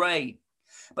rainbow's grey.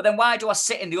 But then why do I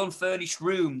sit in the unfurnished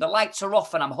room? The lights are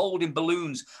off and I'm holding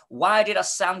balloons. Why did I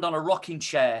stand on a rocking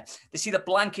chair? They see the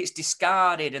blankets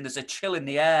discarded and there's a chill in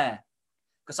the air.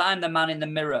 Because I'm the man in the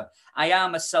mirror. I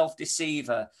am a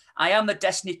self-deceiver. I am the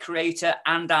destiny creator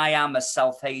and I am a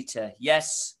self-hater.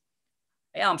 Yes,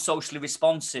 I am socially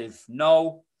responsive.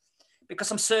 No,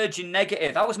 because I'm surging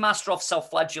negative. I was master of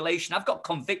self-flagellation. I've got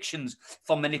convictions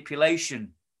for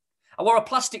manipulation. I wore a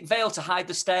plastic veil to hide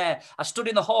the stare. I stood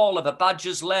in the hall of a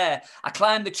badger's lair. I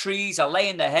climbed the trees. I lay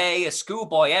in the hay. A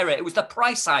schoolboy error. It was the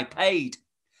price I paid.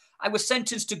 I was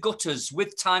sentenced to gutters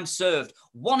with time served.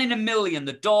 1 in a million.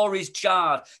 The door is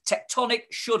jarred. Tectonic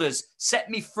shudders set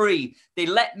me free. They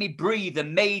let me breathe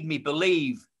and made me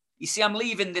believe. You see, I'm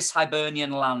leaving this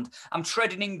Hibernian land. I'm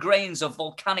treading in grains of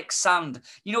volcanic sand.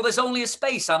 You know, there's only a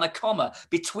space and a comma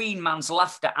between man's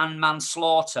laughter and man's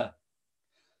slaughter.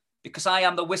 Because I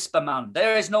am the whisper man.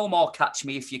 There is no more catch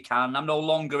me if you can. I'm no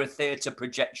longer a theatre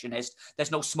projectionist.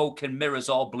 There's no smoke and mirrors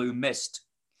or blue mist.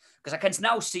 Because I can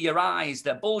now see your eyes.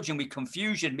 They're bulging with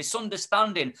confusion,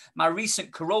 misunderstanding, my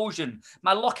recent corrosion.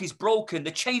 My lock is broken. The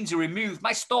chains are removed.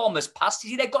 My storm has passed. You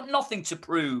see, they've got nothing to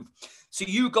prove. So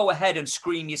you go ahead and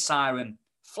scream your siren.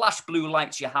 Flash blue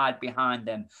lights, you hide behind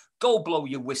them. Go blow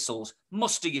your whistles.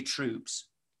 Muster your troops.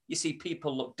 You see,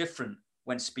 people look different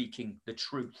when speaking the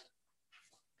truth.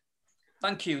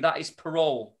 Thank you. That is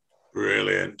Parole.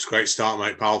 Brilliant. Great start,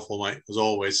 mate. Powerful, mate, as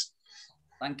always.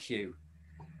 Thank you.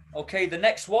 Okay, the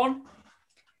next one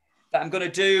that I'm going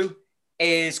to do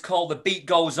is called The Beat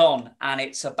Goes On, and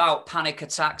it's about panic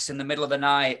attacks in the middle of the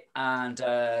night. And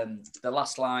the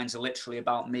last lines are literally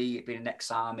about me being an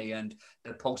ex-army and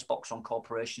the post box on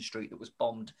Corporation Street that was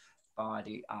bombed by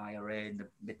the IRA in the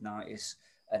mid-90s.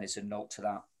 And it's a note to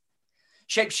that.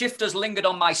 Shapeshifters lingered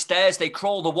on my stairs. They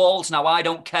crawl the walls. Now I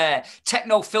don't care.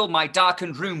 Techno filled my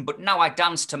darkened room, but now I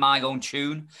dance to my own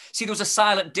tune. See, there was a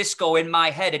silent disco in my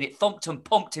head and it thumped and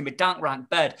pumped in my dank rank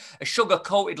bed. A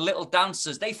sugar-coated little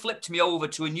dancers. They flipped me over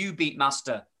to a new beat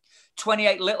master.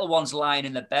 28 little ones lying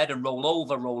in the bed and roll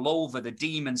over, the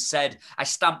demon said. I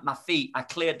stamped my feet, I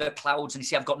cleared the clouds, and you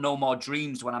see, I've got no more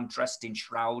dreams when I'm dressed in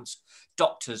shrouds.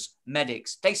 Doctors,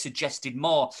 medics, they suggested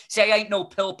more. See, I ain't no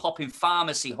pill-popping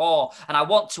pharmacy whore, and I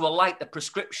want to alight the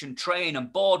prescription train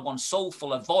and board one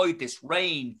soulful, avoid this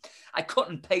rain. I cut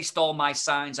and paste all my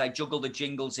signs, I juggle the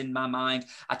jingles in my mind.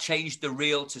 I changed the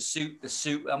reel to suit the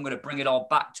suit. I'm going to bring it all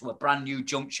back to a brand new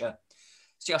juncture.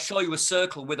 See, I'll show you a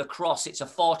circle with a cross. It's a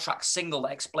 4-track single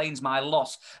that explains my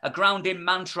loss. A grounding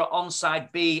mantra on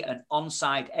side B and on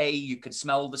side A, you could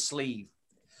smell the sleeve.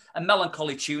 A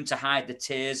melancholy tune to hide the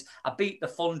tears. I beat the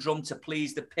fun drum to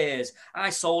please the peers.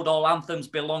 I sold all anthems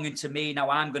belonging to me.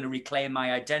 Now I'm going to reclaim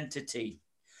my identity.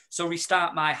 So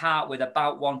restart my heart with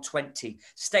about 120.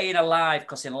 Staying alive,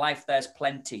 because in life there's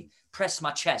plenty. Press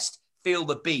my chest, feel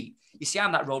the beat. You see,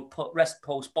 I'm that road rest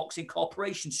post boxing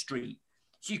Corporation Street.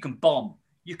 So you can bomb.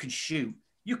 You can shoot,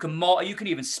 you can mortar, you can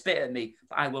even spit at me,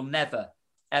 but I will never,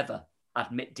 ever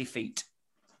admit defeat.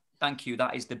 Thank you.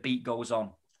 That is The Beat Goes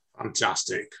On.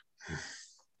 Fantastic.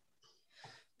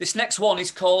 This next one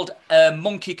is called A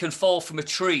Monkey Can Fall From a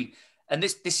Tree. And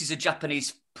this is a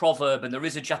Japanese proverb, and there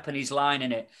is a Japanese line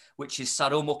in it, which is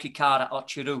Sarumoki Kara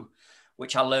Ochiru,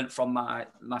 which I learned from my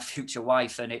future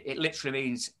wife. And it literally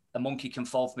means a monkey can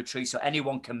fall from a tree, so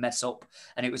anyone can mess up.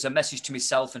 And it was a message to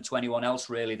myself and to anyone else,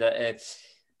 really, that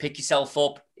pick yourself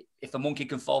up. if a monkey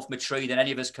can fall from a tree, then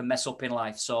any of us can mess up in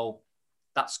life. So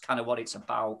that's kind of what it's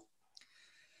about.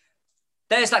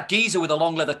 There's that geezer with a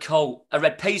long leather coat, a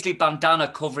red paisley bandana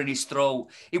covering his throat.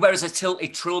 He wears a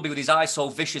tilted trilby with his eyes so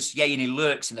vicious, yea, and he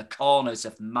lurks in the corners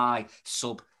of my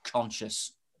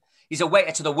subconscious. He's a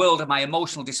waiter to the world of my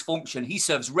emotional dysfunction. He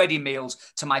serves ready meals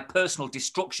to my personal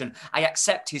destruction. I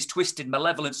accept his twisted,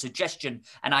 malevolent suggestion,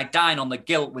 and I dine on the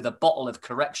guilt with a bottle of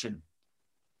correction.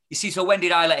 You see, so when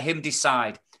did I let him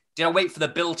decide? Did I wait for the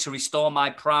bill to restore my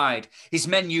pride? His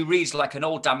menu reads like an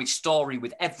old damaged story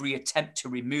with every attempt to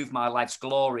remove my life's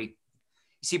glory.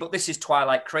 You see, but this is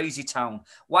Twilight Crazy Town.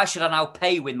 Why should I now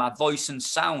pay with my voice and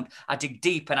sound? I dig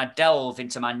deep and I delve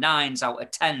into my 9s out of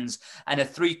 10s and a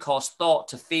 3-course thought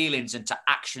to feelings and to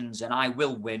actions, and I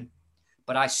will win.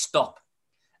 But I stop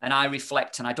and I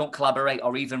reflect and I don't collaborate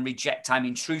or even reject. I'm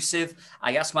intrusive.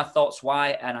 I ask my thoughts why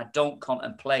and I don't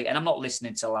contemplate, and I'm not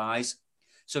listening to lies.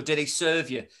 So do they serve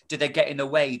you? Do they get in the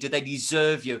way? Do they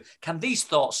deserve you? Can these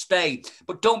thoughts stay?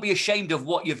 But don't be ashamed of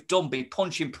what you've done. Be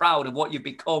punching proud of what you've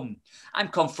become. I'm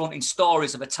confronting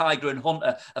stories of a tiger and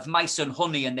hunter, of mice and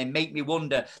honey, and they make me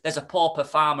wonder. There's a pauper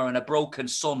farmer and a broken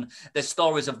son. There's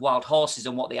stories of wild horses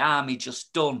and what the army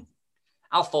just done.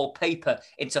 I'll fold paper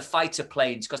into fighter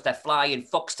planes because they're flying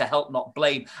fucks to help, not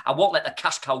blame. I won't let the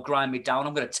cash cow grind me down.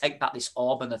 I'm going to take back this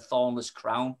orb and the thornless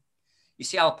crown. You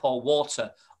see, I'll pour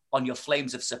water on your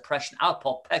flames of suppression. I'll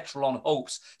pour petrol on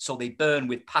hopes so they burn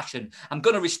with passion. I'm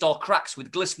going to restore cracks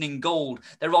with glistening gold.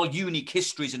 They're all unique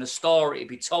histories and a story to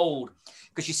be told.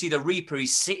 Because you see, the Reaper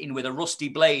is sitting with a rusty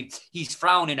blade. He's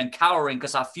frowning and cowering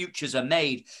because our futures are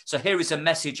made. So here is a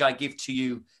message I give to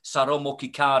you.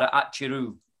 Saromoki Kara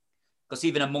Achiru. Because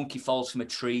even a monkey falls from a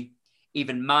tree.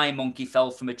 Even my monkey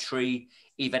fell from a tree.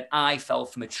 Even I fell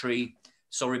from a tree.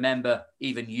 So remember,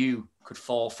 even you could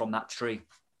fall from that tree.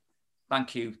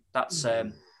 Thank you. That's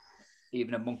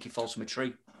even a monkey falls from a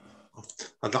tree.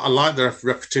 I like the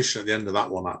repetition at the end of that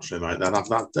one, actually, mate.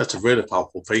 That's a really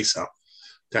powerful piece.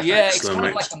 Yeah, it's kind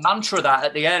of like a mantra that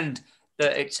at the end.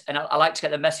 That it's, and I like to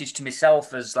get the message to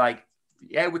myself as like,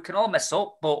 yeah, we can all mess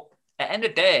up, but at the end of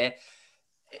the day,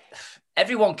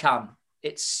 everyone can.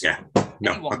 It's you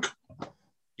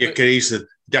can easily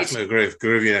definitely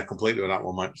agree with you completely with that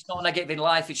one, mate. It's not negative in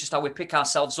life. It's just how we pick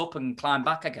ourselves up and climb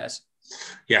back, I guess.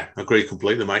 Yeah, agree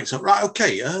completely, mate. So, right,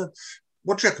 okay.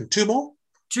 What do you reckon? 2 more?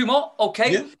 2 more?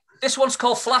 Okay. Yeah. This one's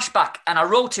called Flashback, and I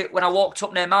wrote it when I walked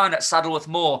up near mine at Saddleworth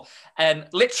Moor.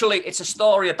 Literally, it's a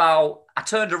story about, I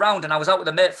turned around and I was out with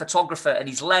a mate photographer and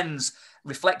his lens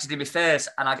reflected in my face,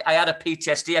 and I had a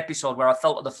PTSD episode where I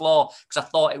fell to the floor because I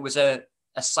thought it was a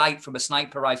sight from a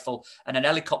sniper rifle and an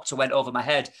helicopter went over my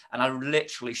head and I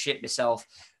literally shit myself.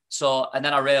 So, and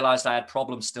then I realised I had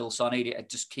problems still, so I needed to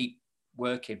just keep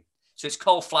working. So it's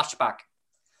called Flashback.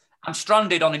 I'm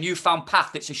stranded on a newfound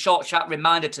path. It's a short, sharp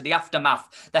reminder to the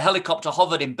aftermath. The helicopter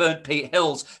hovered in Burnt Peat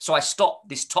Hills, so I stopped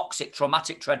this toxic,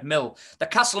 traumatic treadmill. The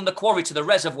castle and the quarry to the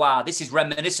reservoir. This is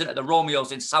reminiscent of the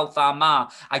Romeos in South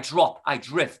Armagh. I drop, I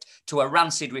drift to a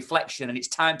rancid reflection, and it's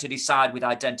time to decide with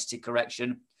identity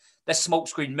correction. There's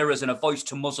smokescreen mirrors and a voice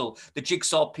to muzzle. The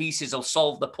jigsaw pieces will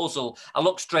solve the puzzle. I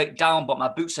look straight down, but my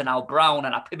boots are now brown,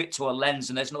 and I pivot to a lens,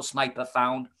 and there's no sniper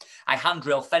found. I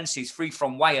handrail fences free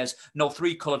from wires, no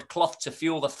 3-coloured cloth to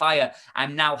fuel the fire.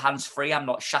 I'm now hands-free, I'm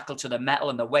not shackled to the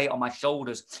metal, and the weight on my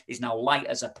shoulders is now light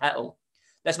as a petal.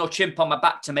 There's no chimp on my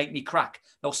back to make me crack.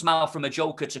 No smile from a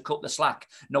joker to cut the slack.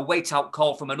 No wait-out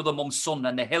call from another mum's son,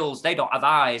 and the hills, they don't have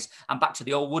eyes. I'm back to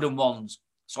the old wooden ones.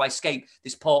 So I escape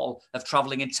this portal of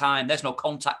travelling in time. There's no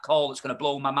contact call that's going to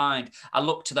blow my mind. I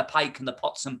look to the pike and the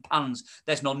pots and pans.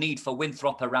 There's no need for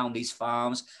Winthrop around these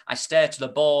farms. I stare to the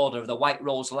border of the White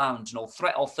Rose land. No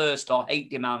threat or thirst or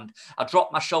hate demand. I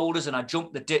drop my shoulders and I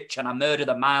jump the ditch and I murder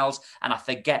the miles and I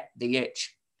forget the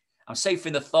itch. I'm safe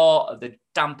in the thought of the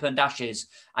dampened ashes.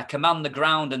 I command the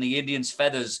ground and the Indian's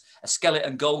feathers. A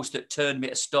skeleton ghost that turned me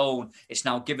to stone. It's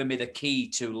now given me the key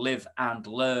to live and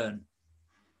learn.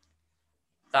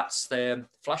 That's the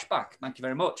Flashback. Thank you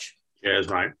very much. Cheers,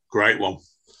 mate. Great one.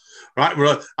 Right,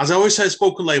 well, as I always say,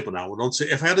 spoken label now.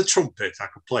 If I had a trumpet, I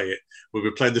could play it. We'd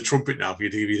be playing the trumpet now for you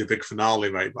to give you the big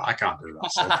finale, mate, but I can't do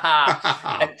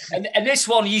that. So. and this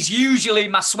one is usually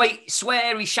my sweary,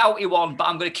 shouty one, but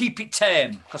I'm going to keep it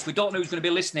tame because we don't know who's going to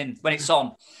be listening when it's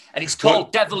on. And it's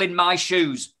called Devil in My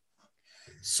Shoes.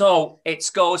 So it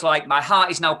goes like, my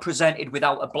heart is now presented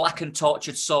without a black and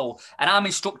tortured soul, and I'm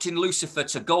instructing Lucifer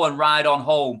to go and ride on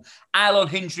home. I'll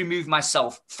unhinge, remove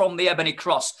myself from the ebony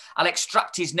cross. I'll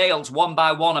extract his nails one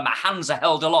by one, and my hands are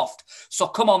held aloft. So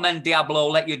come on then, Diablo,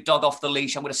 let your dog off the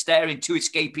leash. I'm going to stare into its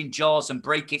gaping jaws and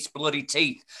break its bloody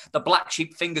teeth. The black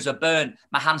sheep fingers are burned,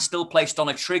 my hand still placed on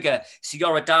a trigger. So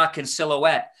you're a darkened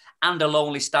silhouette and a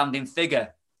lonely standing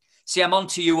figure. See, I'm on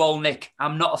to you, old Nick.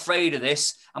 I'm not afraid of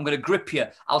this. I'm going to grip you.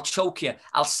 I'll choke you.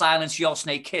 I'll silence your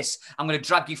snake hiss. I'm going to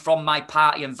drag you from my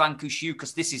party and vanquish you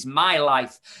because this is my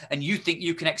life. And you think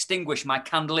you can extinguish my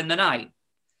candle in the night?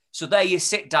 So there you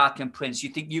sit, Darkened Prince. You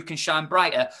think you can shine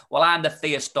brighter? Well, I'm the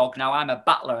fierce dog now. I'm a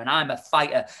battler and I'm a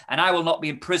fighter. And I will not be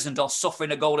imprisoned or suffer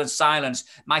in a golden silence.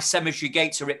 My cemetery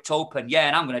gates are ripped open. Yeah,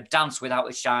 and I'm going to dance without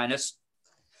a shyness.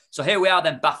 So here we are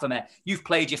then, Baphomet. You've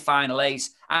played your final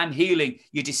ace. I'm healing,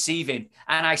 you're deceiving,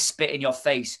 and I spit in your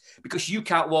face because you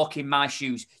can't walk in my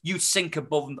shoes. You sink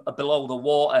below the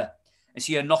water, and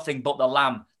so you're nothing but the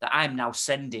lamb that I'm now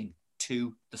sending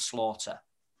to the slaughter.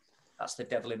 That's the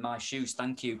devil in my shoes.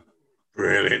 Thank you.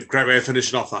 Brilliant. Great way of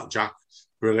finishing off that, Jack.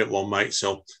 Brilliant one, mate.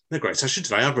 So, a great session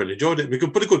today. I've really enjoyed it. We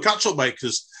could put a good catch up, mate,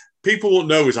 because people won't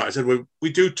know, as I said,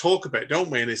 we do talk a bit, don't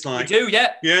we? And it's like, we do,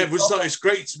 yeah. Yeah, it's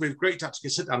great to be great to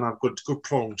actually sit down and have a good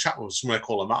prolonged chat with someone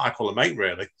I call a mate,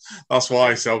 really. That's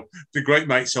why. So, be great,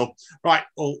 mate. So, right,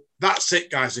 well, that's it,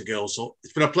 guys and girls. So,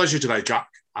 it's been a pleasure today, Jack.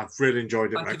 I've really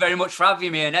enjoyed it, Thank mate. you very much for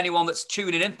having me. And anyone that's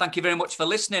tuning in, thank you very much for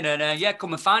listening. And yeah,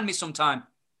 come and find me sometime.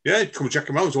 Yeah, come and check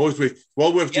him out. It's always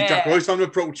well worth it, Jack. Always found him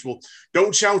approachable.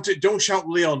 Don't shout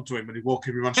Leon to him when he walks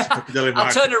in Manchester Piccadilly.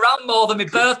 I'll turn around more than my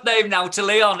birth name now to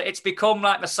Leon. It's become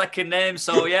like my second name.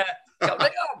 So yeah, shout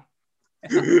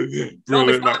Leon. Brilliant. Find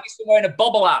me somewhere in a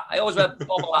bobble hat. I always wear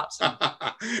bobble hats.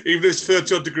 Even if it's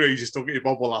 30 odd degrees, you still get your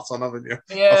bobble hat on, haven't you?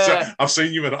 Yeah. I've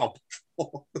seen you with it on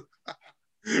before.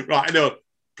 Right, I know.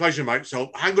 Pleasure, mate.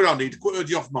 So hang around. I need to put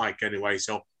you off mic anyway.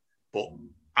 So, but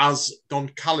as Don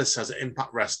Callis says at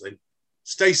Impact Wrestling,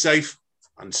 stay safe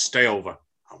and stay over.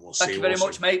 And we'll see you very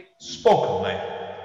much, mate. Spoken, mate.